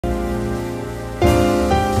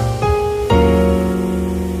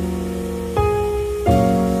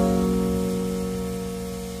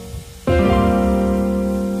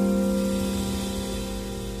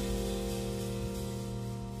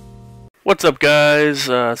What's up, guys?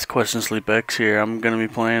 It's Question Sleep X here. I'm gonna be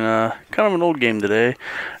playing kind of an old game today. I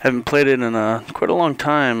haven't played it in quite a long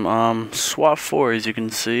time. SWAT 4, as you can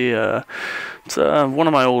see. It's one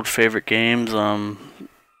of my old favorite games.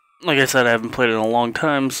 Like I said, I haven't played it in a long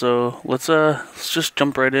time, so let's just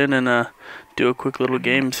jump right in and do a quick little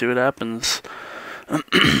game, see what happens.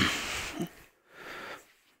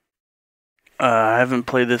 I haven't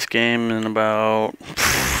played this game in about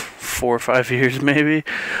 4 or 5 years, maybe.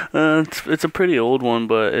 It's a pretty old one,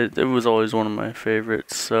 but it was always one of my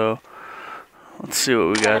favorites. So let's see what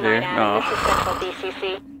we got here.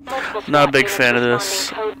 Not a big fan of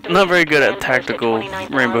this. Not very good at tactical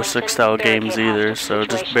Rainbow Six style games either. So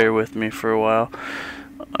just bear with me for a while.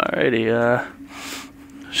 Alrighty.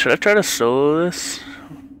 Should I try to solo this?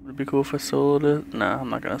 Would it be cool if I soloed it? No, I'm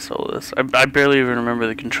not gonna solo this. I barely even remember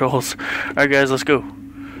the controls. Alright, guys, let's go.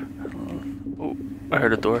 Oh, I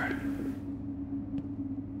heard a door.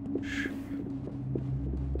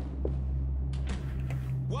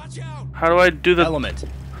 How do I do the element?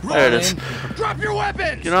 There it is. Drop your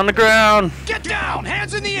weapons! Get on the ground! Get down!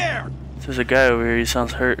 Hands in the air! There's a guy over here, he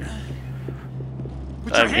sounds hurt.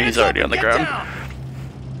 I mean, he's already on the ground. Down.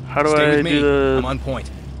 How do Stay I with do me. the... I'm on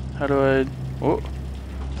point. How do I... Oh.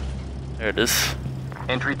 There it is.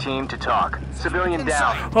 Entry team to talk. Civilian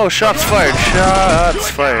down. Oh, shots fired!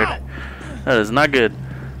 Shots fired! That is not good.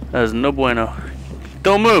 That is no bueno.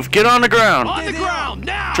 Don't move! Get on the ground! On the ground,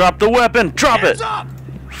 now! Drop the weapon! Drop Hands it! up!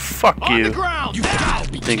 Fuck On you! the ground, now!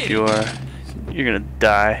 Think you are. You're gonna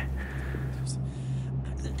die.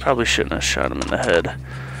 Probably shouldn't have shot him in the head.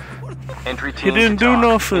 Entry team He didn't to do talk.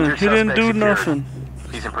 nothing. Injured He didn't suspect do secured. nothing.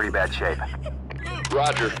 He's in pretty bad shape.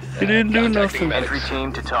 Roger. He didn't do nothing. Entry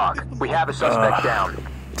team to talk. We have a suspect down.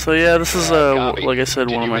 So yeah, this is Copy. like I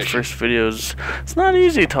said, one of my Continue first videos. It's not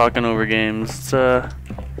easy talking over games. It's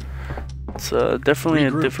definitely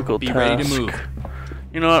a Regroup. difficult Be task. ready to move.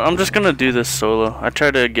 You know what? I'm just gonna do this solo. I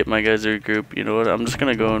try to get my guys to regroup. You know what? I'm just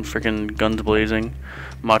gonna go and freaking guns blazing,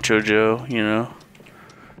 Macho Joe. You know.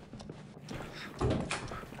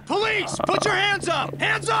 Police! Put your hands up!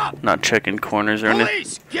 Hands up! Not checking corners or anything.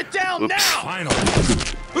 Police! Get down Oops. now!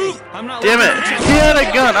 I'm not Damn it! He had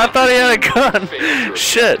a gun. I thought he had a gun.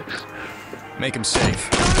 Shit. Make him safe.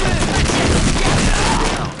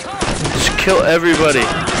 Just kill everybody.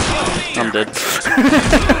 I'm dead.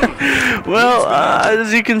 Well,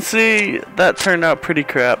 as you can see, that turned out pretty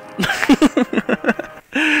crap.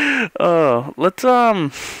 Oh, let's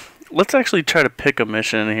actually try to pick a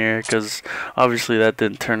mission here, because obviously that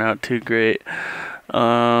didn't turn out too great.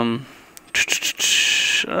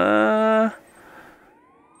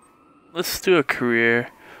 Let's do a career.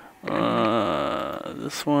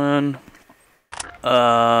 This one.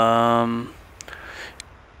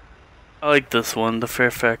 I like this one, the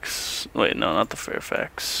Fairfax. Wait, no, not the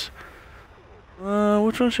Fairfax.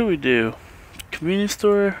 Which one should we do? Convenience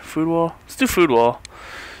store, food wall. Let's do food wall.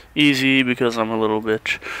 Easy because I'm a little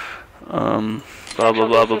bitch. Blah blah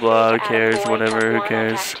blah blah blah. Who cares? Whatever. Who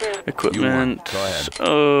cares? Equipment. Go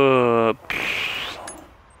ahead.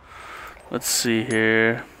 Let's see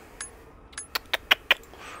here.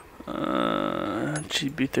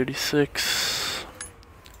 GB36.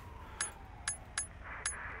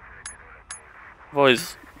 I've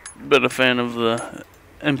always been a fan of the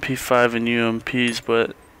MP5 and UMPs,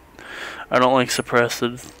 but I don't like suppressed.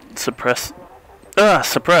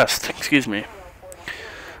 Excuse me.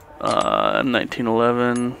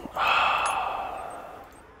 1911.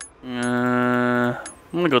 I'm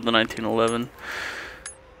gonna go with the 1911.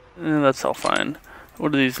 That's all fine.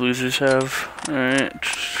 What do these losers have? Alright.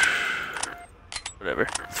 Whatever.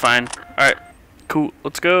 It's fine. Alright. Cool.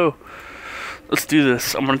 Let's go. Let's do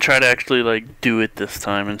this. I'm gonna try to actually like do it this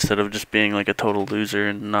time instead of just being like a total loser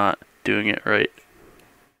and not doing it right.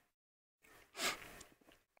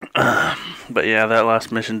 But yeah, that last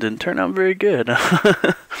mission didn't turn out very good.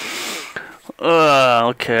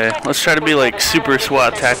 Okay. Let's try to be like super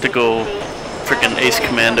SWAT tactical freaking ace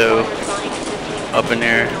commando up in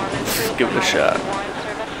here. Let's give it a shot.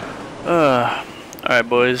 Alright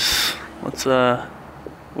boys. Let's ooh, a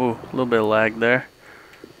little bit of lag there.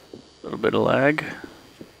 A little bit of lag.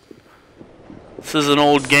 This is an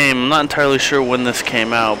old game. I'm not entirely sure when this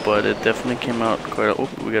came out, but it definitely came out quite a... Oh,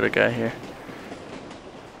 we got a guy here.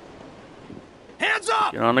 Hands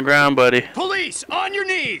up! Get on the ground, buddy. Police, on your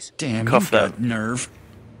knees! Damn, Cuff you've that. got nerve.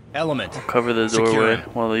 Element. Cover the doorway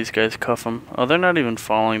while these guys cuff them. Oh, they're not even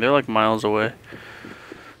falling. They're like miles away.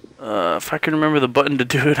 If I can remember the button to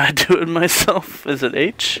do it, I'd do it myself. Is it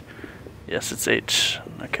H? Yes, it's H.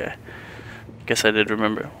 Okay. Guess I did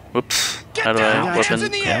remember. Whoops. How do I Hands weapon?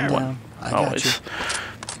 in the air. One. I got Always. you.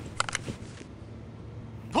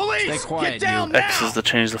 Police! quiet, Get down you. now! X is to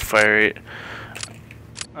change the fire rate.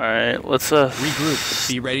 Alright, let's Regroup.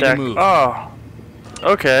 Be ready to stack- move. Oh,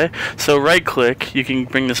 okay. So right click, you can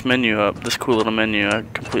bring this menu up. This cool little menu. I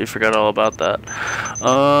completely forgot all about that.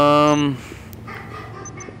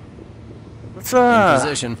 Let's In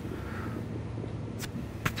position.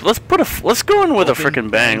 let's go in with a Open,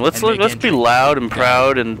 frickin' bang. Let's and make let's be entry. loud and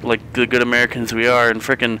proud and like the good Americans we are, and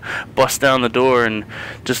frickin' bust down the door and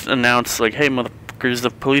just announce like, hey motherfuckers, the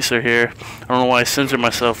police are here. I don't know why I censored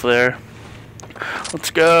myself there. Let's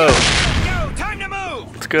go. Go! Time to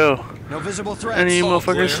move! Let's go. No visible threats. Any All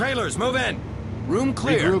motherfuckers? clear. Trailers, move in. Room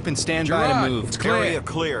clear. Regroup and stand by to move. It's area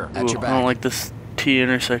clear. At Ooh, your I back. don't like this T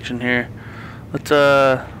intersection here. Let's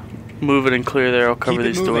move it and clear there. I'll cover Keep it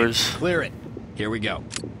these moving. doors. Clear it. Here we go.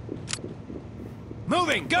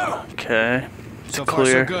 Moving, go! Okay. It's So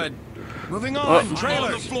clear. far, so good. Moving on. Oh.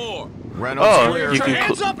 Trailers. On the floor. Oh, clear. you can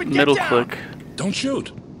Hands up and get middle down. click. Don't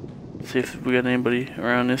shoot. See if we got anybody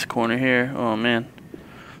around this corner here. Oh man.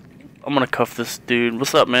 I'm gonna cuff this dude.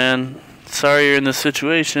 What's up, man? Sorry you're in this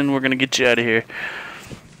situation. We're gonna get you out of here.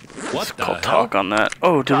 What the Call hell? talk on that.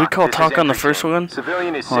 Oh, did we call This is talk on the entry first team. one?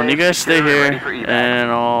 Civilian is Hold on, safe, you guys stay secure, and here, ready for evac.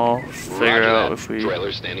 and I'll figure out if we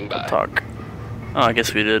Trailer standing by. talk. Oh, I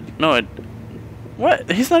guess we did. No, what?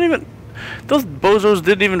 He's not even... Those bozos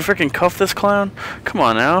didn't even freaking cuff this clown? Come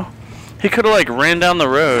on now. He could have, like, ran down the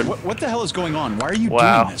road. What the hell is going on? Why are you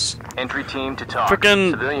Wow. doing this? Entry team to talk.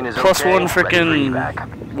 Freaking Civilian is plus okay, one ready for freaking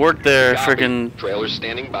evac. work there, Copy. freaking Trailer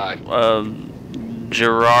standing by.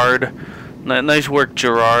 Gerard. Nice work,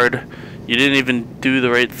 Gerard. You didn't even do the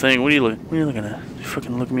right thing. What are you looking at? You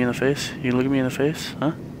fucking look me in the face? You look at me in the face?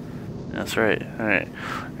 Huh? That's right. Alright.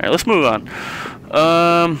 Alright, let's move on.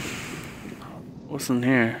 What's in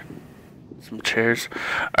here? Some chairs.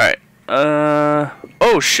 Alright.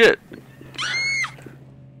 Oh shit!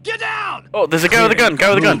 Get down! Oh, there's a guy with a gun! Guy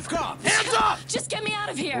with a gun! Hands up! Just get me out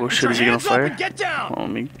of here. Oh Put shit, your is he gonna hands up fire? and get down! Oh,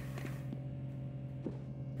 me.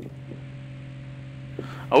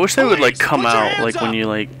 I wish they would like Police, come put your out hands like when up! you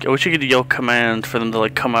like. I wish you could yell command for them to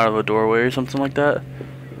like come out of a doorway or something like that.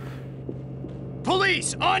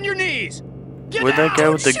 Police, on your knees! Get Where'd that guy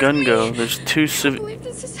down! with the shoot gun me. go? There's two I believe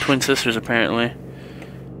this is twin sisters apparently.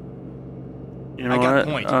 You know I got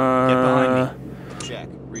what? point. Get behind me. Check.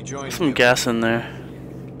 Rejoin. Some gas in there.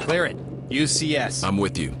 Clear it. UCS. I'm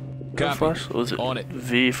with you. Got flash? What was it? On it.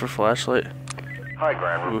 V for flashlight. High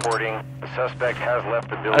ground reporting. The suspect has left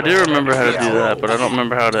the building. I do remember how to do that, but I don't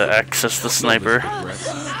remember how to access the sniper.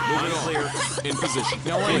 Clear. In position.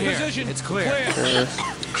 No one here. It's clear.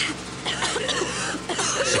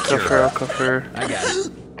 Cuff her, cuff her. I got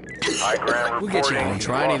it. High ground We'll get you. reporting. Don't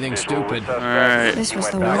try anything stupid. Alright. This was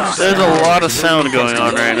the worst. There's a lot of sound going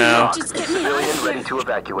on right now. Just get me out. Civilian ready to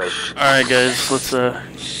evacuate. Alright guys, let's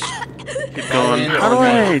keep going. How do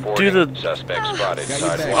I do the... Suspect spotted.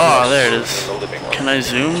 Oh, there it is. Can I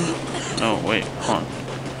zoom? Oh, wait, hold on.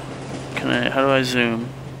 How do I zoom?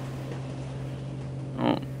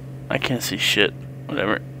 Oh, I can't see shit.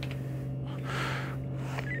 Whatever.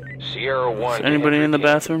 Sierra 1. Anybody in the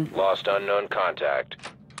bathroom? Lost unknown contact.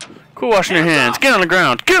 Quit washing your hands. Get on the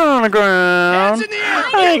ground. Get on the ground. Hands in the air!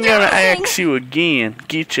 I ain't gonna ask you again.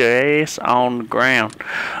 Get your ass on the ground.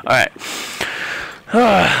 Alright.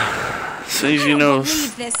 So as you know,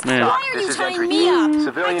 Believe this. man. Why are This you is tying entry me team. up?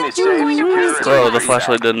 Civilian I is thought you were safe, going to secure, arrest and me. Oh, ready the for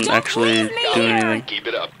flashlight evac. didn't Don't actually leave me do here. anything. Keep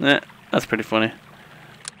it up. That's pretty funny.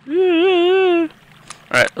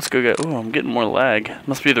 Alright, let's go get... Oh, I'm getting more lag.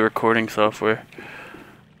 Must be the recording software.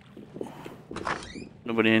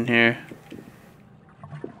 Nobody in here.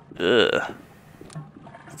 Ugh.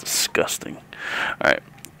 It's disgusting. Alright.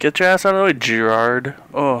 Get your ass out of the way, Gerard.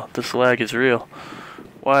 Oh, this lag is real.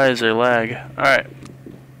 Why is there lag? Alright.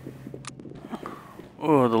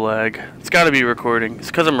 Oh, the lag. It's gotta be recording. It's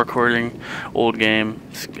because I'm recording old game.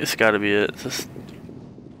 It's gotta be it. It's just...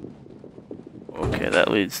 Okay, that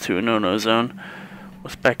leads to a no-no zone.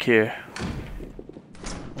 What's back here?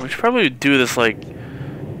 We should probably do this like...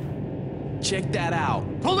 Check that out.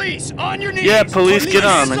 Police, on your knees! Yeah, police, get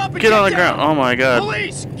on. Hands up and Get on the down! ground. Oh my god.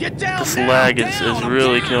 Police, get down This now! lag is Down,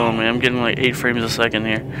 really down! killing me. I'm getting like 8 frames a second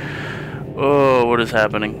here. Oh, what is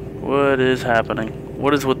happening? What is happening?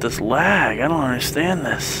 What is with this lag? I don't understand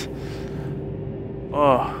this.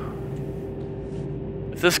 Oh.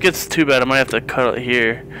 If this gets too bad, I might have to cut it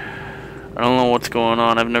here. I don't know what's going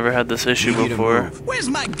on. I've never had this issue before. Where's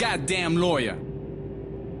my goddamn lawyer?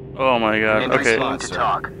 Oh my god. Entry Okay. team to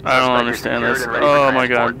talk. I don't Suspect is understand secured this. and ready for Oh my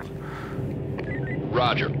transport. god.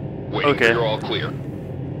 Roger. Waiting Okay. for you're all clear.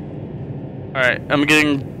 Alright, I'm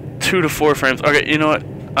getting 2 to 4 frames. Okay, you know what?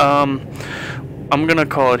 I'm gonna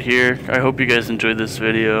call it here. I hope you guys enjoyed this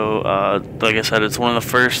video. Like I said, it's one of the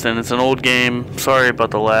first, and it's an old game. Sorry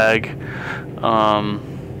about the lag.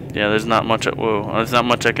 Yeah, there's not much. There's not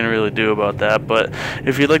much I can really do about that. But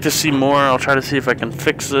if you'd like to see more, I'll try to see if I can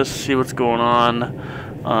fix this, see what's going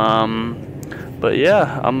on. But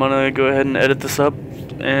yeah, I'm gonna go ahead and edit this up,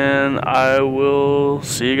 and I will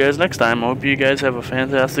see you guys next time. I hope you guys have a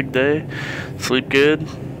fantastic day. Sleep good.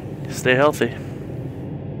 Stay healthy.